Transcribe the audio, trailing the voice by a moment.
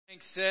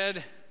Frank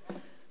said,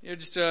 you're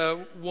just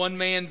a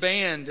one-man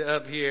band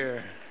up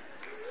here.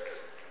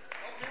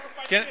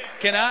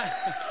 Can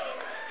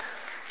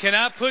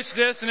I push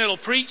this and it'll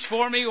preach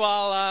for me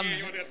while I'm...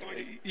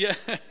 Yeah.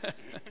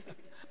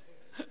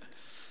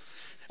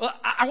 Well,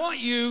 I want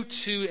you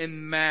to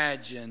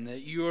imagine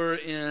that you're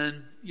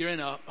in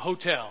a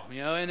hotel,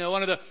 in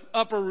one of the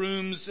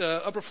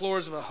upper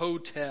floors of a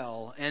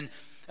hotel, and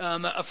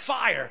a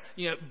fire,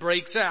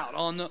 breaks out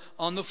on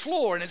the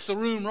floor, and it's the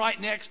room right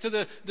next to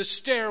the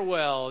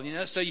stairwell,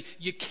 so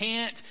you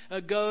can't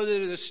go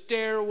to the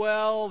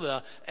stairwell.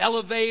 The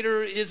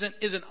elevator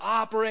isn't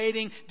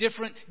operating.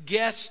 Different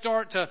guests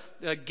start to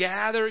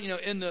gather,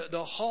 in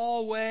the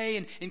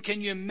hallway, and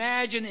can you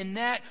imagine in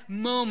that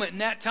moment, in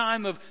that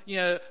time of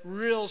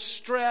real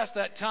stress,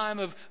 that time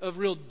of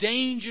real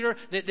danger,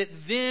 that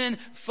then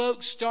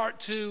folks start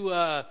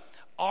to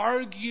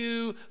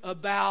argue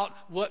about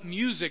what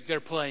music they're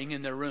playing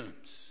in their rooms.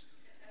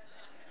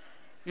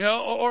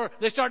 Or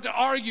they start to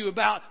argue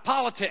about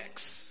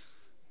politics.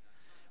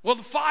 Well,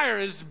 the fire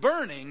is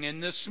burning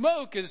and the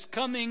smoke is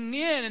coming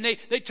in, and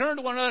they turn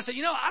to one another and say,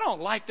 I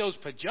don't like those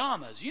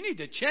pajamas. You need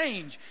to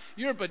change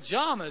your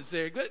pajamas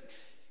there.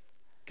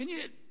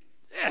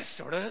 That's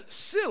sort of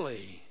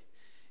silly,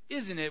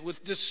 isn't it?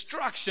 With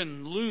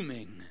destruction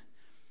looming.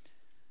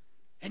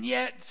 And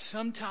yet,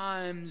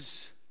 sometimes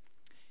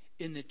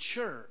in the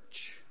church,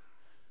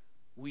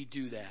 we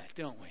do that,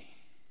 don't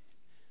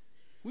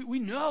we? We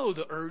know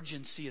the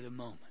urgency of the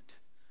moment.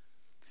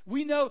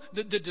 We know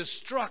the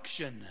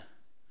destruction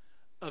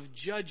of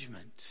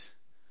judgment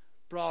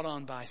brought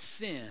on by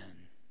sin.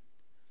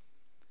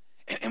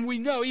 And we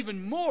know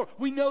even more,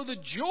 we know the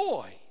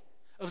joy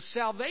of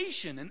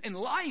salvation and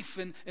life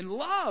and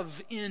love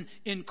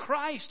in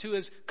Christ, who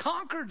has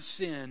conquered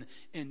sin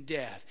and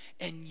death.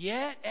 And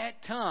yet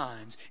at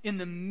times, in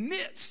the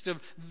midst of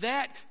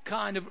that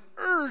kind of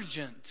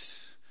urgent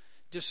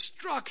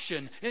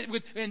destruction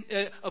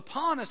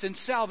upon us and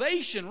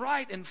salvation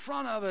right in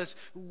front of us,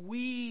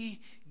 we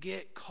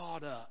get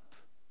caught up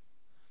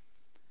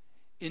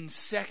in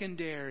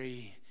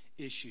secondary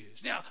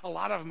issues. Now, a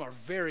lot of them are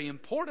very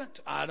important.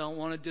 I don't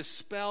want to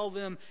dispel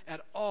them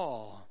at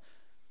all.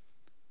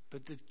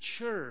 But the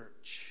church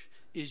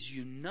is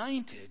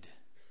united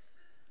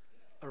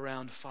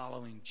around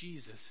following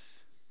Jesus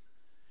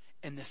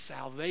and the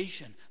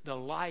salvation, the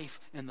life,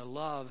 and the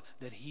love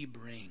that He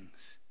brings.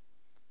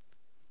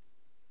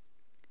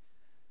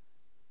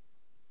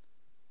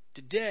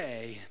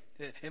 Today,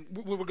 and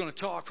we're going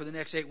to talk for the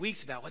next 8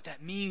 weeks about what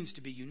that means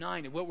to be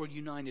united, what we're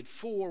united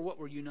for, what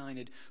we're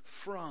united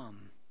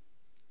from.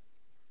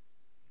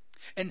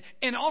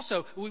 And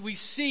also, we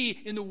see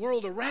in the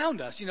world around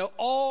us,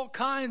 all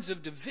kinds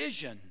of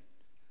division.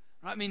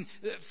 I mean,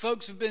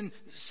 folks have been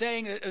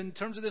saying in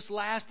terms of this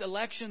last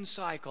election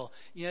cycle,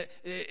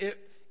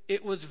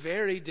 it was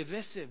very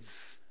divisive.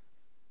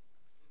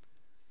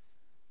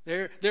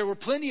 There were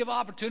plenty of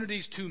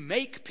opportunities to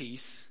make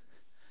peace,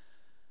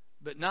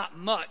 but not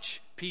much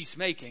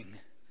peacemaking,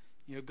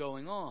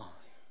 going on.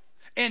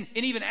 And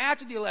even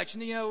after the election,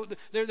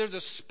 there's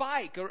a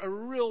spike, a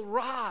real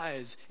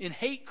rise in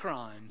hate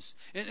crimes.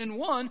 And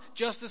one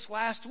just this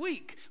last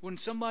week, when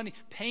somebody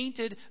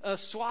painted a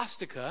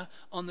swastika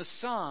on the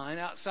sign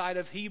outside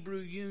of Hebrew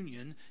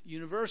Union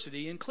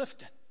University in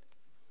Clifton.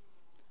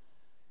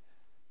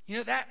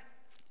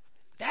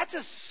 That's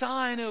a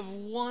sign of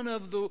one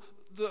of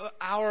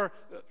our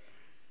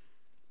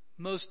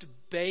most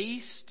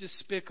base,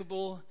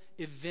 despicable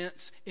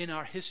events in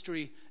our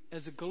history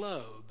as a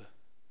globe.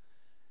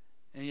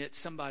 And yet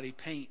somebody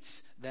paints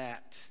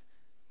that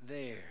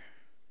there.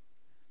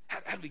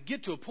 How do we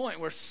get to a point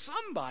where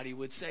somebody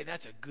would say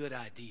that's a good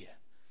idea?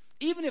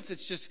 Even if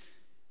it's just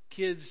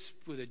kids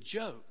with a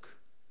joke.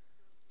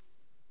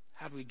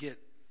 How do we get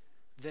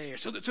there?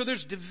 So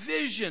there's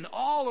division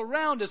all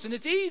around us. And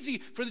it's easy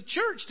for the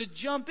church to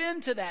jump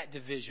into that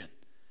division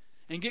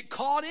and get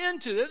caught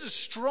into it.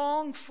 There's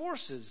strong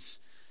forces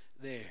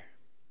there.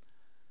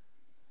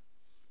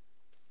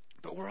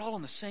 But we're all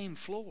on the same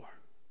floor.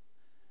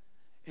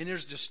 And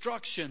there's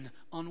destruction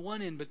on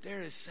one end, but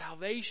there is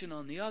salvation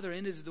on the other.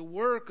 And it is the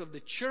work of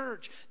the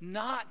church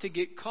not to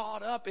get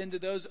caught up into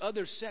those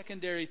other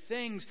secondary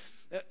things,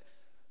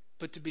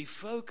 but to be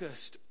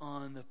focused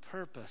on the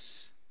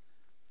purpose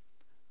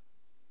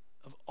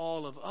of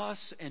all of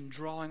us and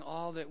drawing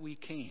all that we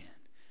can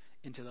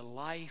into the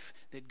life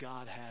that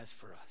God has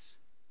for us.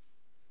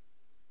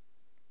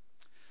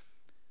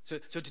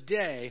 So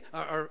today,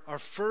 our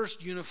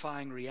first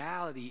unifying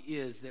reality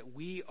is that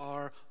we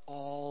are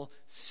all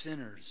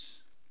sinners.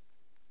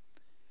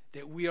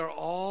 That we are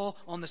all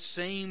on the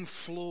same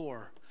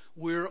floor.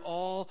 We're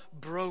all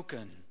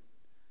broken.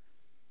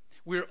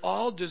 We're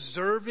all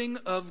deserving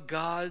of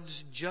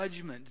God's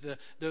judgment.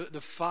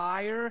 The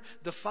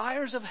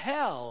fires of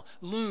hell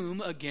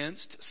loom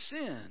against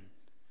sin.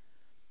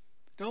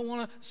 Don't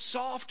want to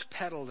soft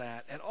pedal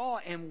that at all.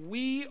 And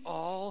we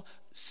all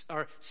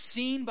are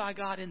seen by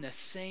God in the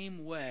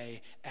same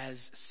way as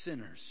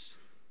sinners.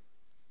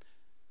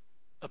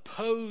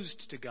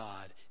 Opposed to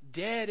God,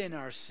 dead in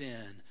our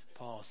sin,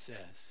 Paul says.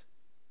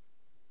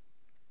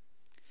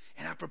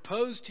 And I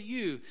propose to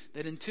you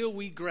that until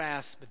we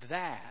grasp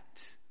that,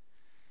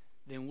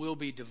 then we'll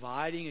be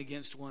dividing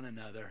against one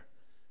another,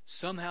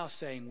 somehow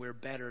saying we're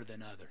better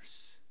than others.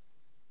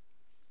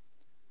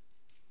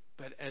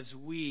 But as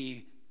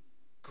we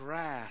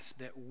grasp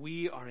that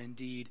we are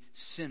indeed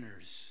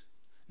sinners,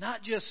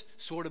 not just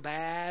sort of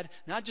bad,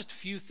 not just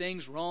a few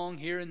things wrong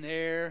here and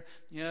there,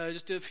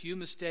 just a few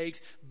mistakes,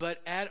 but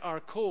at our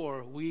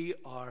core, we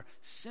are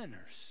sinners,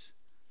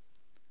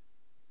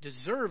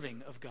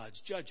 deserving of God's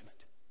judgment,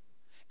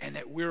 and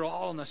that we're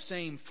all on the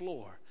same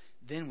floor,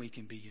 then we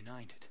can be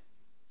united.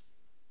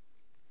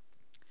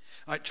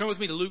 All right, turn with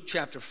me to Luke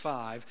chapter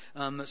 5,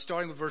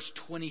 starting with verse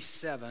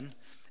 27.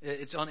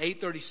 It's on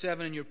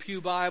 837 in your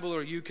pew Bible,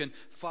 or you can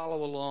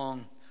follow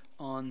along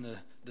on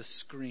the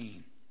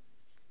screen.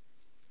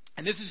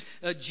 And this is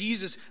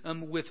Jesus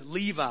with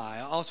Levi,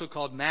 also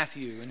called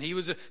Matthew. And he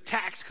was a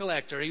tax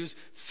collector. He was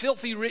a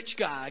filthy rich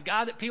guy, a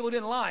guy that people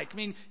didn't like. I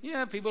mean,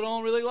 people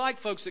don't really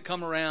like folks that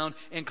come around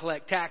and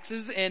collect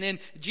taxes. And in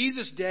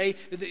Jesus' day,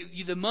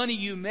 the money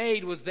you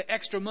made was the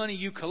extra money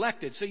you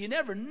collected. So you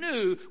never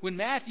knew when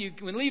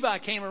Levi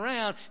came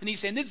around and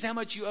he's saying, this is how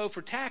much you owe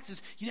for taxes.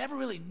 You never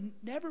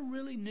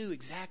really knew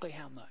exactly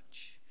how much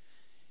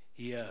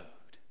he owed.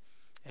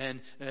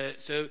 And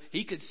so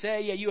he could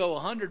say, you owe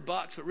 $100,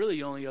 but really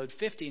you only owed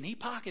 $50, and he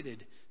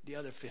pocketed the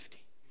other $50.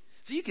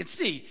 So you can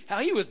see how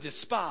he was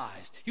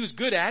despised. He was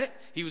good at it.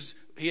 He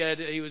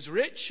was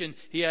rich, and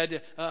he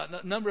had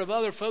a number of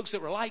other folks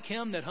that were like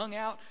him that hung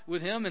out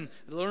with him and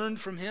learned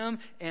from him.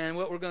 And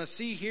what we're going to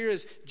see here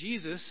is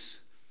Jesus,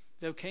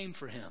 though, came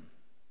for him.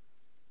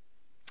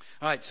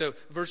 All right, so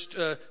verse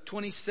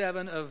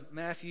 27 of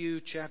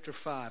Matthew chapter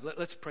 5.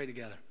 Let's pray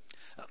together.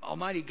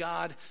 Almighty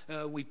God,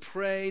 we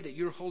pray that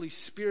your Holy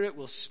Spirit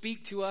will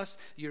speak to us.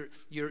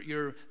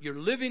 Your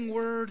living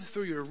word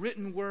through your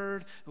written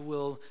word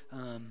will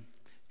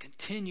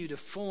continue to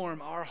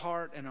form our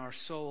heart and our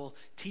soul.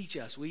 Teach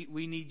us.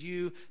 We need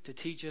you to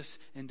teach us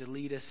and to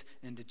lead us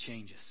and to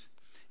change us.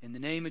 In the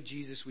name of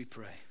Jesus we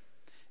pray.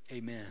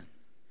 Amen.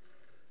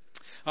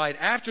 All right,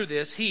 after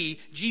this,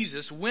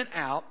 Jesus, went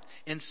out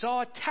and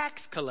saw a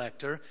tax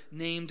collector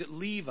named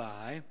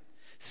Levi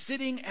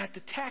sitting at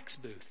the tax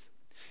booth.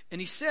 And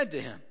he said to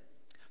him,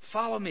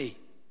 follow me.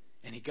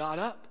 And he got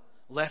up,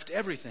 left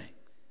everything,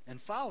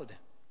 and followed him.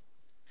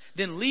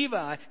 Then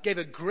Levi gave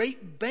a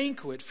great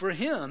banquet for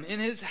him in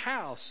his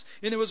house.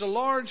 And there was a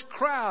large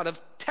crowd of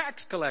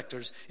tax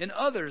collectors and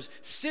others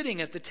sitting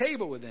at the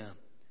table with them.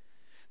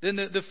 Then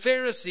the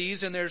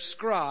Pharisees and their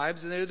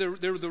scribes, and they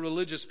were the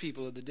religious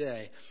people of the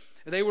day,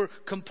 they were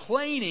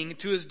complaining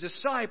to his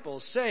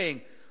disciples, saying,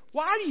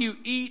 why do you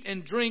eat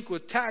and drink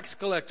with tax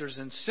collectors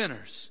and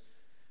sinners?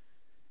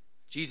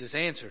 Jesus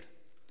answered,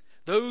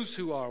 those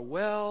who are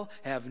well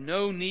have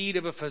no need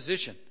of a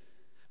physician,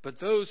 but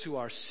those who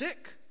are sick,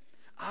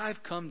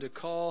 I've come to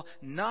call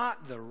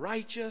not the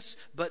righteous,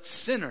 but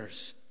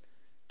sinners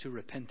to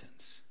repentance.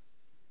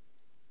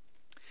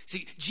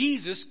 See,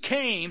 Jesus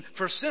came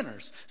for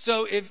sinners.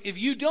 So if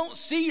you don't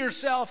see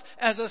yourself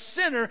as a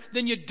sinner,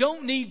 then you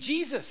don't need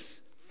Jesus.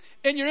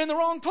 And you're in the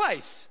wrong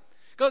place.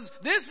 Because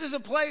this is a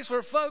place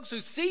where folks who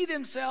see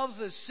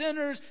themselves as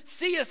sinners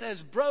see us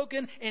as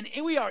broken, and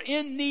we are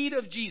in need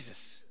of Jesus.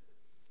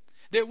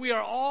 That we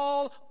are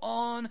all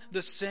on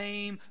the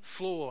same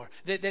floor.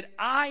 That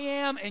I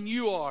am and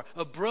you are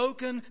a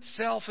broken,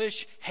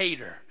 selfish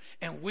hater.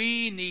 And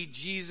we need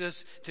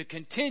Jesus to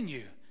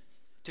continue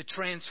to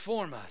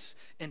transform us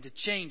and to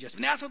change us.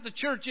 And that's what the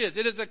church is.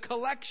 It is a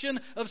collection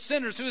of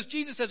sinners who, as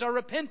Jesus says, are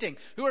repenting.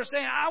 Who are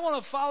saying, I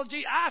want to follow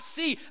Jesus. I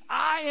see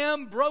I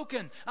am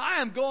broken.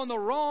 I am going the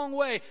wrong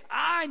way.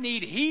 I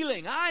need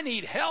healing. I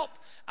need help.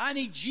 I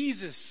need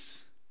Jesus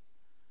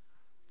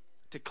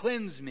to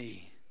cleanse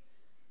me,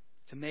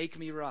 to make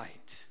me right.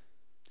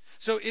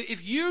 So if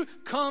you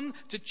come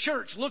to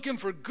church looking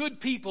for good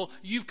people,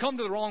 you've come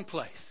to the wrong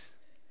place.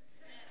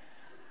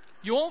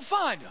 You won't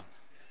find them.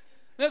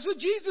 That's what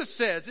Jesus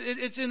says.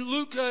 It's in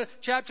Luke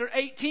chapter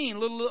 18, a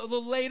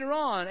little later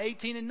on,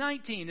 18 and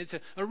 19. It's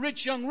a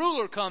rich young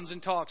ruler comes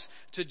and talks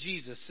to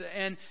Jesus.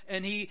 And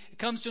he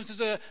comes to him and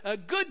says, a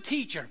good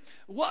teacher,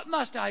 what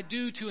must I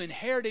do to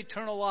inherit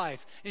eternal life?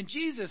 And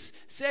Jesus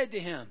said to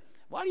him,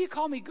 why do you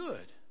call me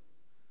good?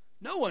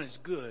 No one is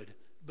good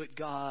but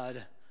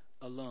God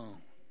alone.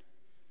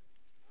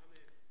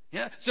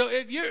 Yeah. So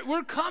if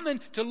we're coming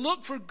to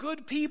look for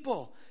good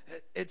people,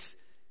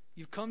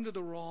 you've come to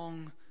the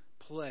wrong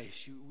place.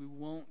 We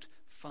won't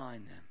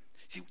find them.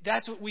 See,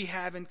 that's what we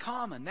have in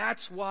common.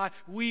 That's why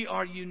we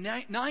are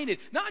united.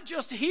 Not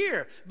just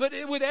here, but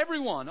with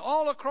everyone.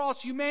 All across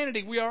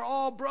humanity. We are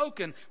all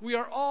broken. We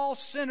are all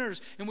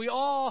sinners. And we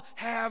all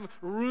have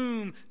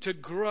room to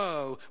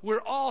grow.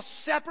 We're all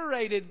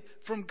separated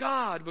from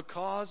God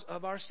because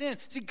of our sin.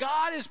 See,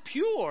 God is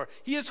pure.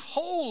 He is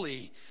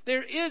holy.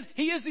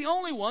 He is the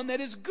only one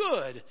that is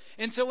good.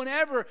 And so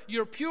whenever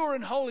you're pure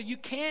and holy, you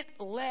can't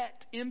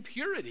let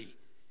impurity.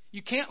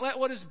 You can't let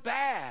what is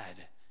bad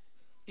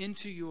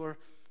into your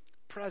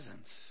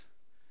presence.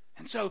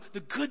 And so the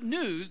good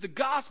news, the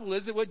gospel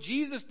is that what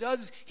Jesus does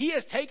is He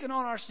has taken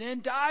on our sin,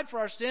 died for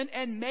our sin,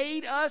 and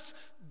made us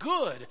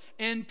good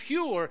and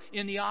pure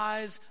in the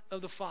eyes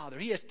of the Father.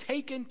 He has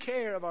taken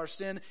care of our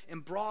sin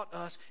and brought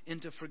us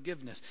into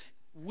forgiveness.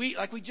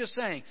 Like we just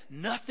sang,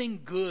 nothing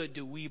good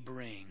do we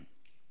bring.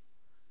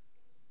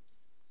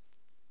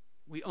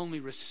 We only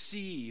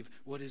receive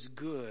what is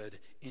good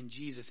in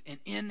Jesus. And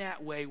in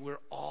that way, we're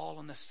all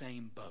on the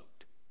same boat.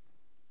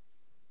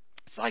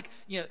 It's like,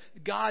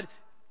 God,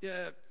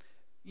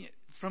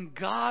 from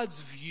God's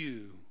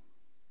view,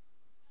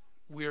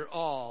 we're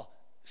all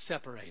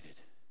separated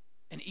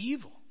and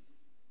evil.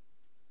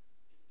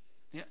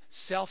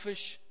 Selfish,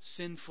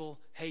 sinful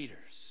haters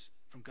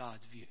from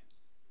God's view.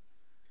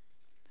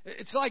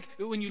 It's like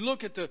when you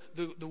look at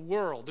the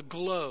world, the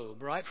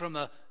globe, right? From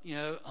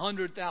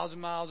 100,000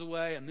 miles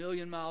away,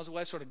 1,000,000 miles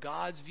away, sort of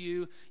God's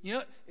view.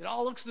 It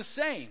all looks the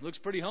same. Looks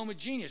pretty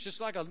homogeneous,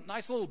 just like a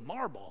nice little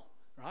marble,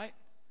 right?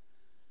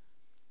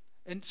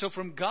 And so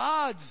from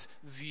God's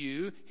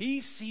view,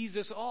 He sees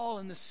us all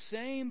in the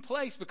same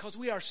place because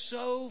we are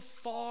so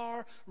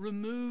far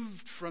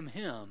removed from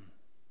Him.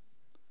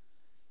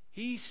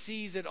 He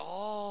sees it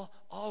all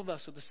of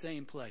us at the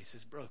same place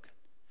as broken.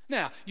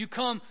 Now, you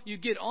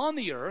get on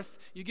the earth,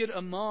 you get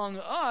among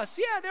us,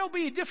 there'll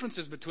be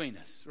differences between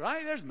us,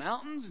 right? There's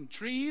mountains and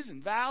trees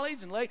and valleys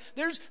and lakes.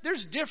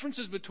 There's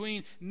differences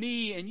between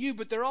me and you,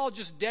 but they're all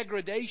just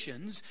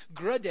gradations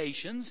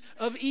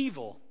of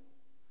evil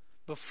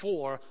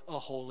before a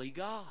holy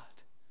God.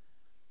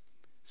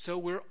 So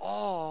we're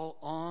all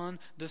on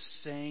the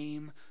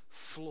same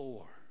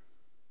floor.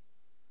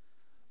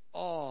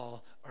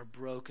 All are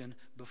broken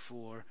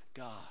before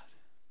God.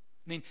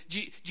 I mean,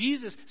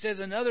 Jesus says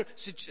another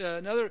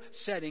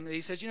setting.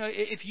 He says,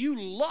 if you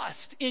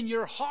lust in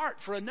your heart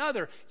for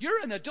another,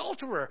 you're an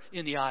adulterer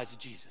in the eyes of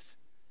Jesus.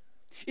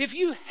 If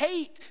you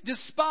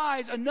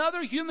despise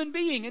another human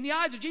being in the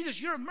eyes of Jesus,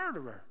 you're a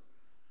murderer.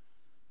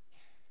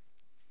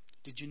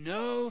 Did you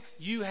know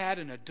you had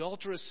an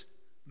adulterous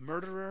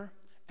murderer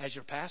as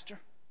your pastor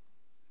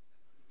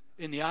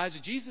in the eyes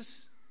of Jesus?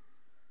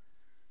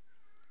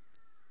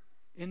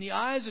 In the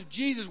eyes of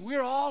Jesus,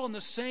 we're all on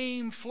the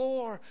same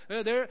floor.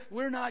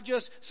 We're not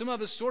just some of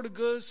us sort of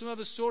good, some of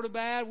us sort of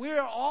bad.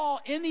 We're all,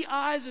 in the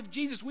eyes of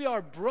Jesus, we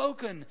are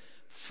broken,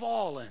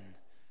 fallen.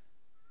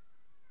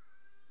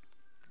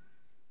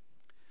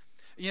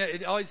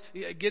 It always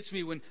gets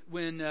me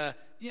when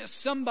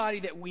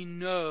somebody that we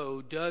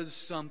know does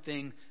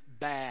something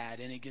bad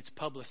and it gets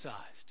publicized.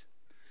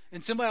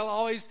 And somebody will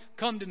always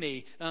come to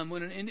me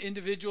when an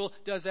individual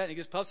does that and it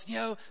gets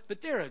publicized. But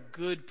they're a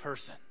good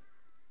person.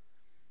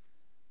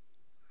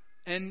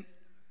 And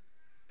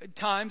at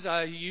times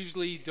I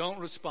usually don't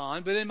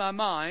respond, but in my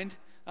mind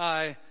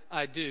I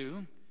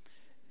do,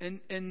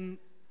 and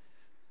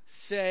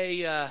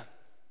say,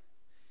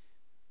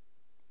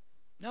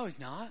 no, he's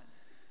not.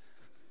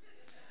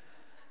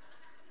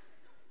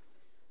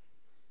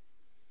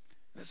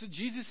 That's what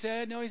Jesus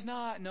said. No, he's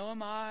not. No,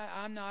 am I.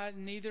 I'm not.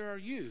 Neither are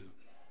you.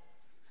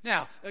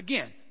 Now,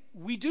 again,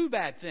 we do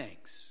bad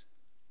things.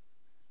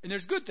 And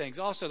there's good things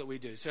also that we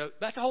do. So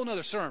that's a whole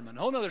other sermon,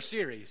 a whole other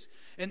series.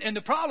 And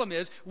the problem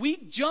is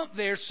we jump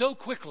there so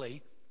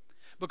quickly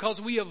because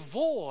we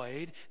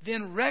avoid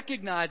then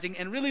recognizing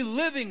and really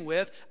living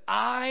with,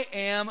 I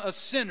am a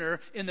sinner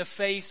in the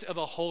face of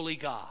a holy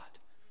God.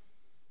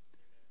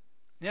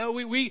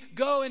 We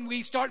go and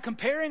we start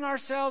comparing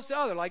ourselves to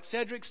others, like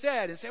Cedric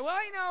said, and say, well,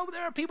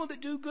 there are people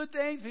that do good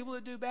things, people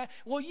that do bad.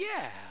 Well,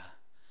 yeah,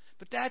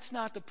 but that's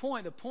not the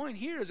point. The point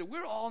here is that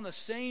we're all in the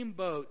same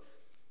boat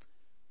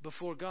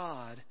before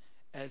God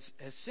as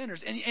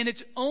sinners. And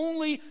it's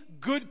only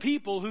good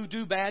people who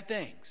do bad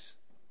things.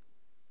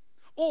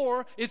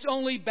 Or it's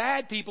only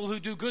bad people who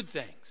do good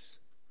things.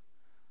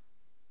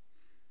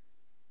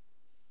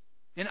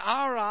 In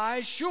our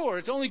eyes, sure,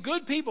 it's only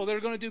good people that are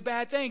going to do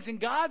bad things. In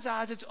God's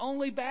eyes, it's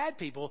only bad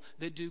people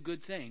that do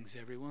good things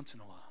every once in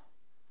a while.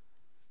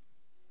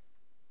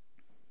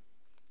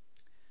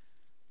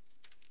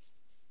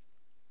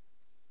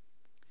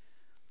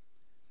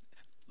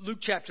 Luke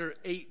chapter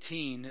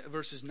 18,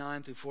 verses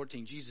 9 through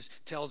 14, Jesus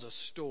tells a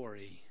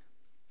story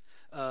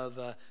of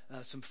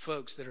some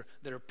folks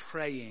that are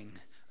praying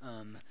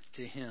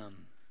to Him.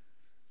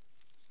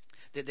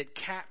 That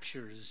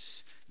captures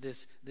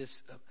this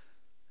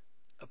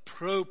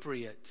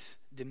appropriate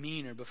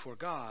demeanor before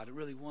God,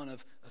 really one of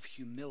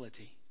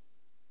humility.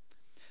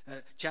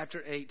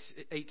 Chapter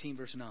 18,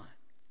 verse 9.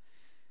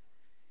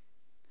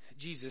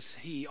 Jesus,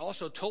 He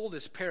also told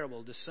this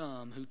parable to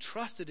some who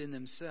trusted in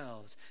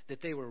themselves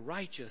that they were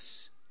righteous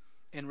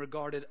and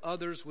regarded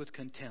others with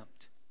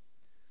contempt.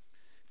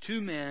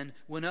 2 men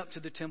went up to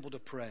the temple to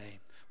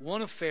pray,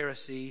 one a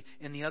Pharisee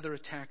and the other a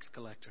tax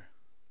collector.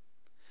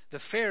 The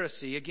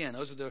Pharisee, again,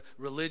 those are the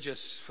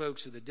religious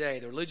folks of the day,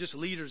 the religious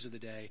leaders of the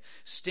day,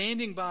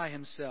 standing by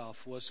himself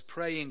was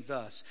praying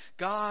thus,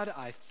 God,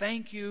 I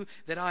thank you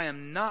that I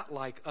am not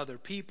like other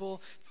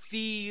people,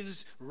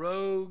 thieves,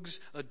 rogues,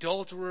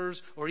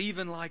 adulterers, or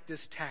even like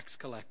this tax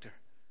collector.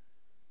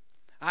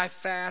 I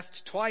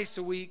fast twice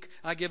a week.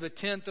 I give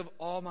 1/10 of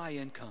all my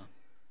income.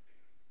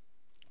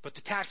 But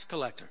the tax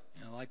collector,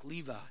 like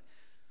Levi,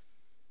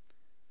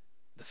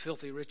 the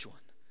filthy rich one,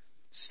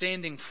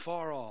 standing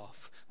far off,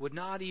 would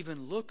not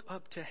even look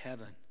up to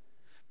heaven,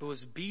 but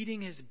was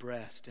beating his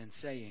breast and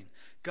saying,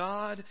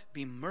 God,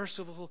 be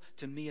merciful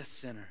to me, a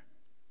sinner.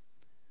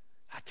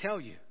 I tell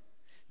you,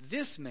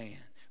 this man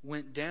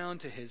went down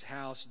to his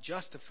house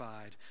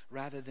justified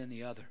rather than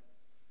the other.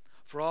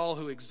 For all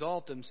who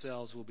exalt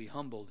themselves will be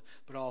humbled,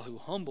 but all who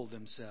humble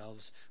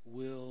themselves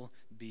will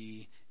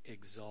be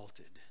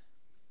exalted.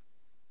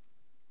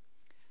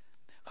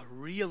 A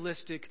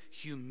realistic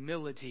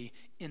humility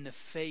in the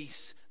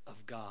face of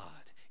God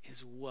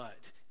is what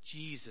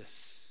Jesus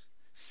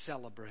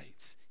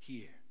celebrates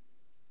here.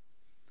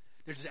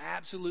 There's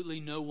absolutely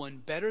no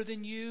one better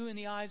than you in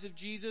the eyes of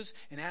Jesus,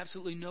 and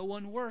absolutely no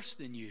one worse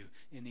than you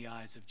in the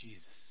eyes of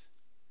Jesus.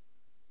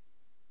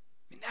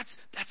 I mean,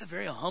 that's a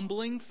very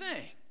humbling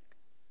thing.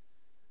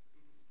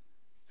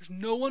 There's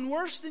no one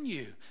worse than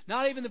you.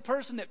 Not even the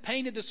person that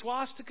painted the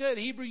swastika at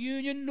Hebrew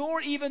Union,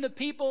 nor even the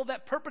people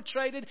that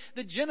perpetrated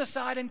the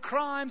genocide and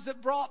crimes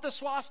that brought the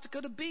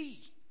swastika to be,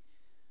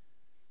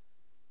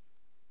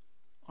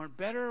 aren't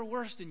better or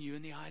worse than you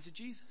in the eyes of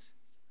Jesus.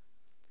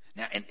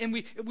 Now, and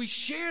we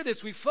share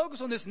this, we focus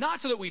on this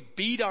not so that we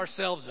beat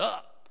ourselves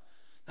up.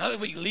 Not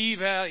that we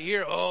leave out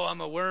here,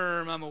 I'm a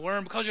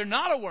worm, because you're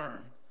not a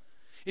worm.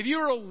 If you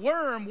were a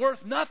worm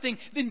worth nothing,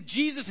 then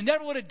Jesus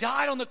never would have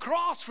died on the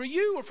cross for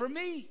you or for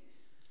me.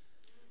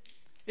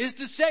 Is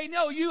to say,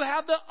 no, you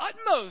have the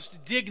utmost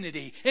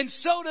dignity. And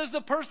so does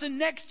the person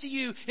next to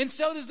you. And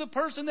so does the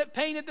person that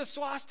painted the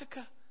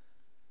swastika.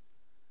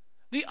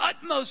 The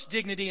utmost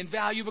dignity and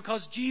value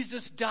because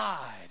Jesus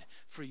died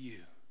for you.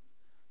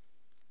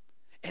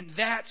 And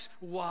that's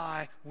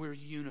why we're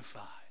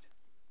unified.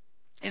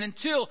 And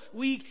until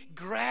we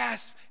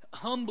grasp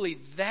humbly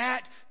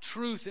that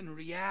truth and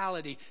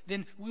reality,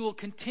 then we will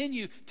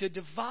continue to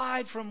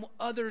divide from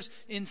others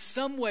in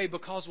some way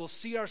because we'll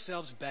see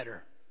ourselves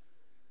better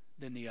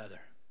than the other.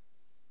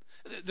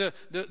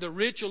 The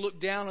rich will look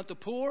down at the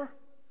poor.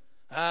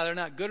 They're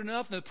not good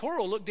enough. And the poor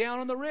will look down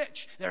on the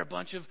rich. They're a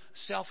bunch of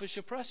selfish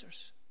oppressors.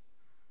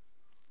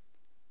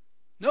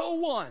 No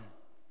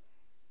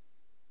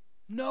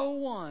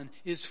one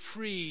is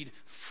freed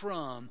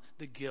from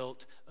the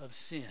guilt of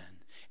sin.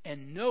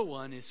 And no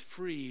one is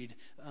freed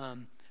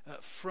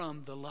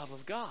from the love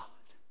of God.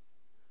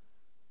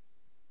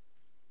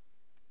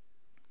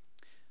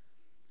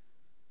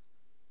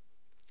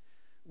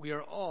 We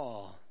are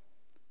all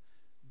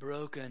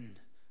broken,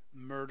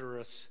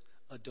 murderous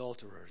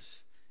adulterers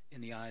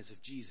in the eyes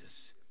of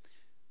Jesus,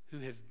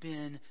 who have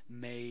been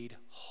made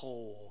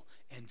whole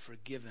and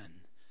forgiven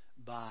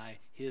by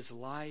His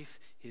life,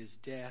 His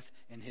death,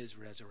 and His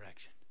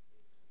resurrection.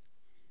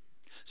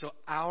 So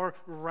our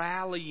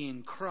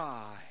rallying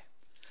cry,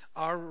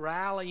 our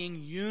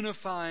rallying,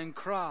 unifying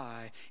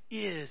cry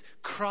is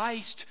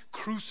Christ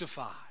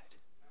crucified.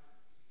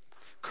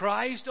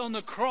 Christ on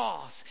the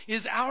cross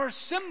is our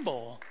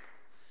symbol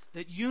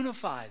that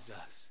unifies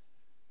us.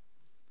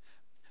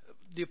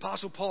 The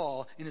Apostle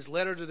Paul, in his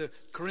letter to the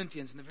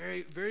Corinthians, in the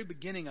very, very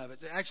beginning of it,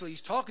 actually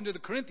he's talking to the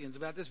Corinthians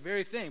about this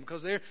very thing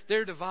because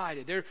they're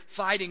divided. They're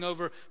fighting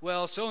over,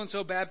 well,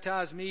 so-and-so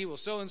baptized me, well,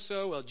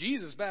 so-and-so, well,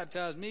 Jesus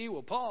baptized me,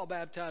 well, Paul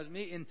baptized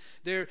me, and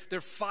they're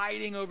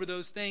fighting over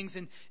those things,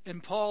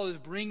 and Paul is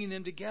bringing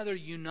them together,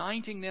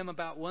 uniting them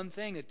about one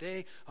thing, that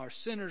they are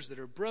sinners that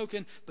are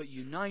broken, but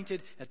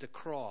united at the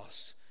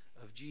cross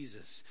of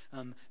Jesus.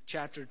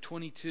 Chapter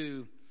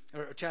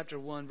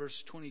 1,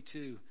 verse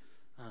 22.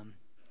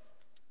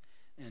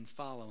 And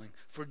following.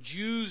 For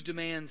Jews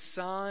demand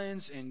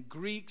signs and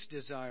Greeks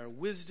desire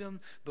wisdom,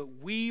 but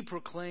we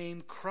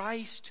proclaim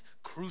Christ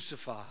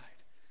crucified.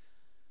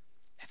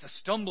 It's a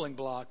stumbling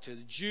block to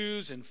the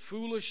Jews and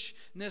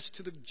foolishness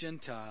to the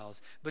Gentiles,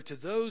 but to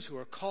those who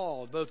are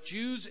called, both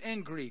Jews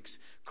and Greeks,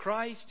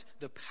 Christ,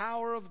 the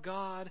power of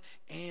God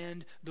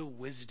and the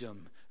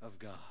wisdom of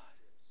God.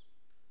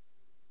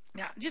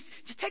 Now, just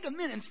take a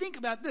minute and think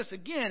about this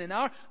again in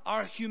our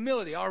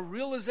humility, our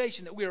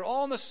realization that we are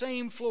all on the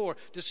same floor.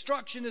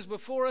 Destruction is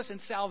before us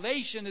and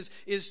salvation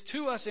is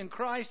to us in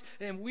Christ,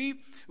 and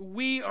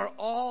we are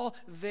all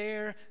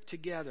there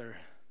together.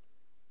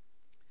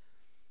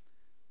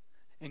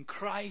 And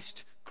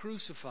Christ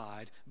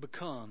crucified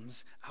becomes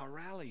our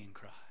rallying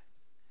cry.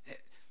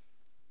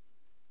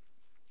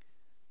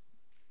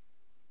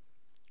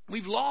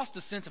 We've lost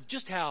the sense of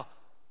just how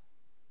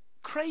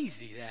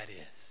crazy that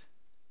is.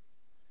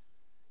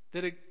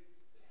 That a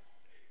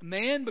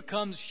man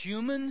becomes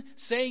human,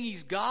 saying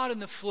he's God in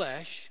the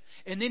flesh,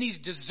 and then he's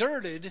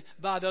deserted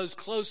by those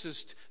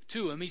closest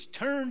to him. He's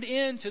turned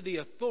into the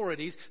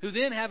authorities, who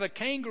then have a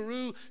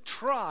kangaroo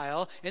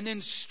trial, and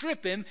then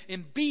strip him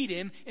and beat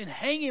him and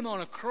hang him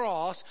on a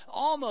cross,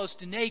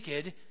 almost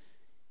naked.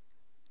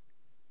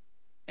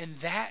 And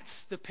that's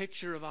the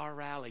picture of our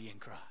rallying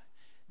cry.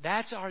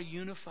 That's our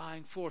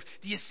unifying force.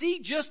 Do you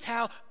see just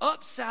how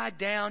upside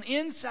down,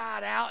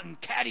 inside out, and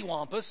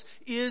cattywampus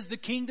is the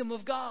kingdom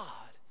of God?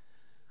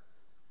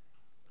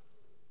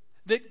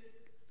 that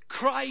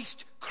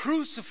Christ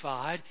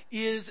crucified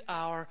is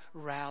our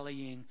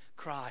rallying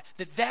cry.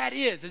 That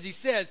is, as he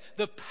says,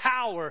 the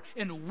power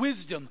and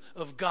wisdom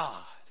of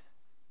God.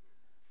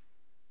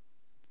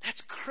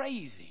 That's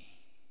crazy.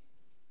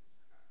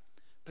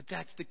 But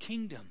that's the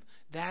kingdom.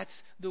 That's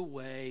the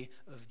way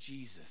of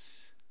Jesus.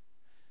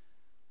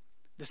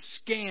 The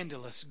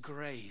scandalous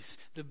grace,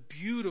 the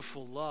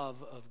beautiful love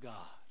of God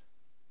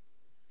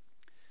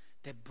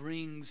that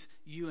brings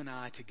you and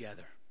I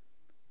together,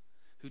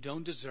 who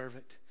don't deserve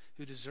it,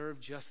 who deserve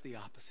just the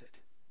opposite.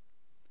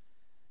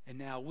 And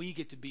now we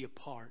get to be a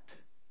part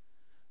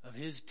of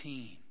his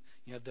team.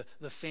 You know,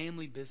 the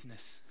family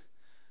business,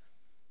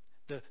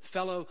 the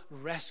fellow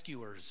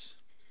rescuers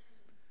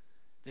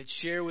that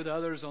share with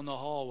others on the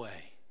hallway,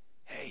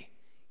 hey,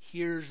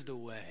 here's the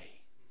way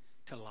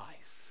to life.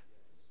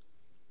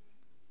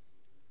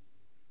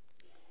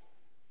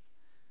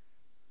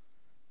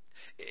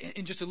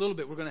 In just a little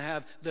bit, we're going to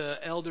have the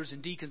elders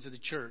and deacons of the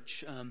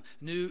church,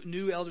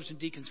 new elders and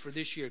deacons for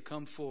this year,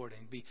 come forward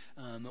and be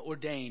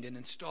ordained and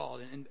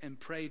installed and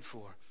prayed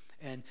for.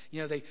 And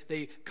you know,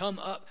 they come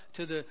up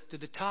to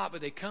the top,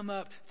 but they come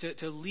up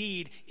to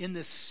lead in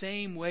the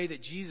same way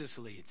that Jesus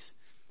leads.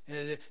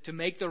 To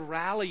make the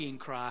rallying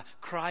cry,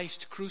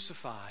 Christ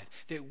crucified,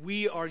 that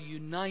we are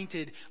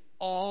united,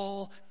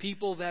 all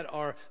people that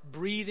are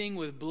breathing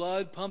with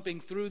blood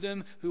pumping through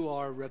them, who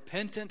are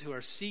repentant, who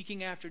are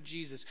seeking after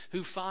Jesus,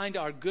 who find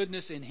our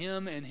goodness in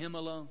him and him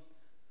alone.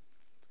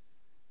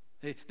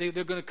 They're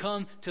going to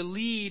come to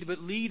lead, but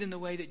lead in the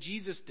way that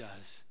Jesus does.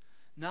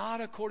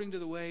 Not according to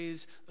the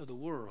ways of the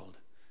world,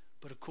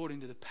 but according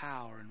to the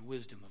power and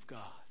wisdom of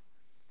God.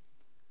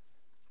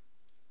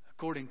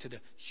 According to the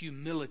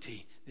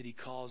humility that he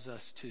calls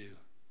us to.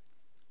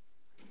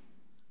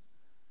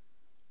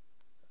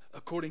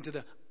 According to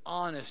the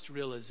honest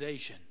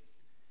realization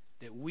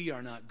that we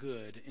are not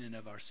good in and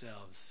of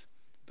ourselves,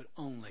 but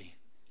only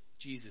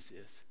Jesus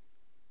is.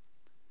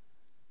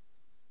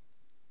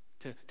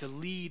 To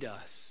lead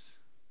us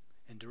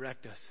and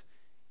direct us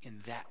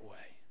in that way.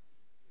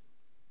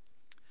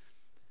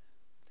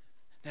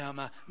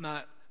 Now,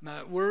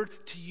 my word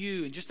to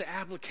you, and just the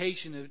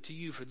application to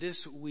you for this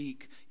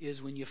week,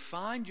 is when you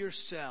find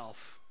yourself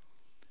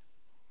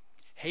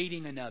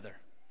hating another,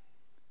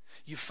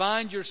 you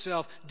find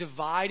yourself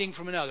dividing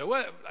from another.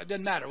 Well, it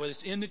doesn't matter whether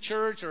it's in the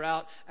church or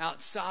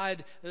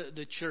outside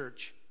the church.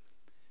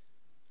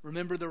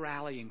 Remember the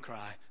rallying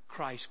cry,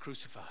 Christ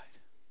crucified.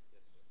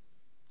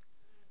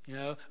 You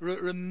know,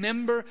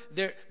 remember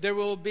there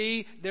will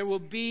be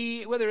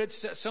whether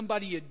it's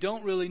somebody you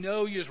don't really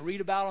know, you just read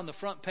about on the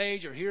front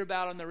page or hear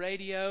about on the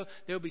radio.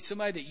 There will be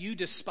somebody that you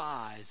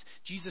despise.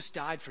 Jesus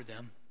died for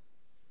them.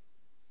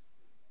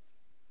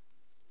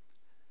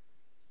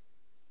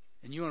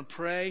 And you want to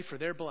pray for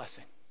their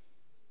blessing.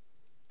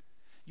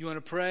 You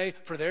want to pray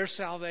for their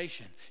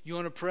salvation. You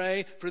want to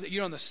pray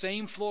you're on the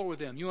same floor with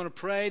them. You want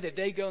to pray that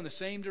they go in the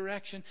same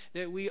direction,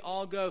 that we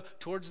all go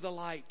towards the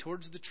light,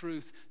 towards the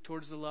truth,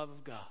 towards the love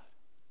of God.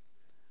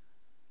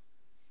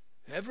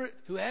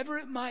 Whoever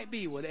it might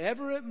be,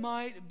 whatever it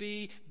might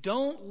be,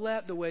 don't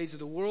let the ways of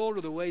the world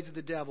or the ways of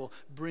the devil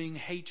bring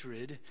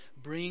hatred,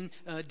 bring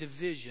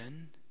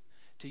division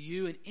to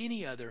you and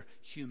any other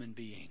human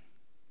being.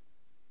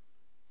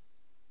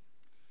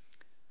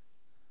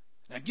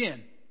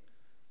 Again,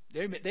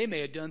 they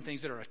may have done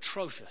things that are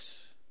atrocious,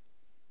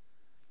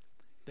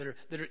 that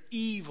are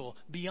evil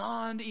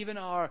beyond even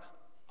our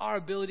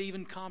ability to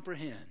even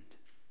comprehend.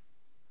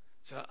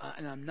 So,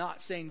 and I'm not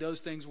saying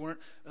those things weren't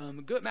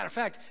good. Matter of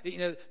fact, you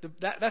know,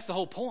 that's the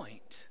whole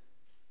point.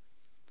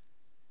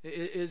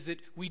 Is that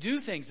we do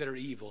things that are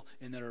evil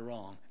and that are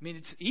wrong. I mean,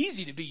 it's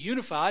easy to be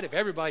unified if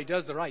everybody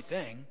does the right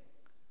thing,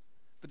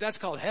 but that's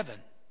called heaven.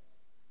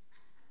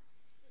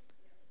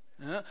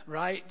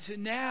 Right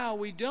now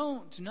we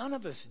don't. None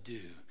of us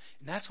do.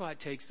 And that's why it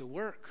takes the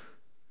work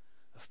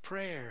of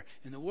prayer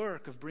and the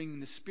work of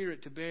bringing the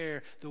Spirit to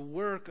bear, the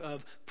work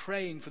of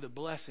praying for the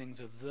blessings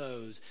of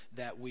those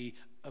that we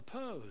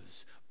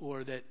oppose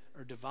or that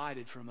are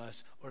divided from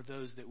us or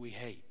those that we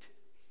hate.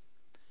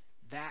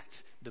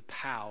 That's the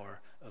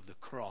power of the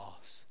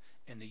cross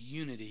and the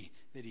unity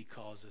that he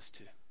calls us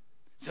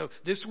to. So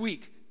this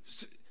week,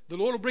 the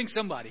Lord will bring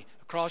somebody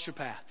across your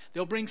path.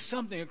 They'll bring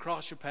something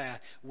across your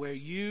path where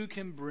you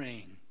can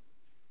bring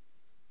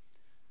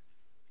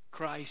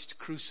Christ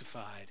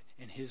crucified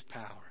and his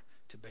power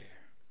to bear.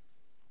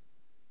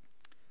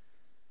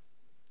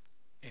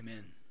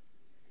 Amen.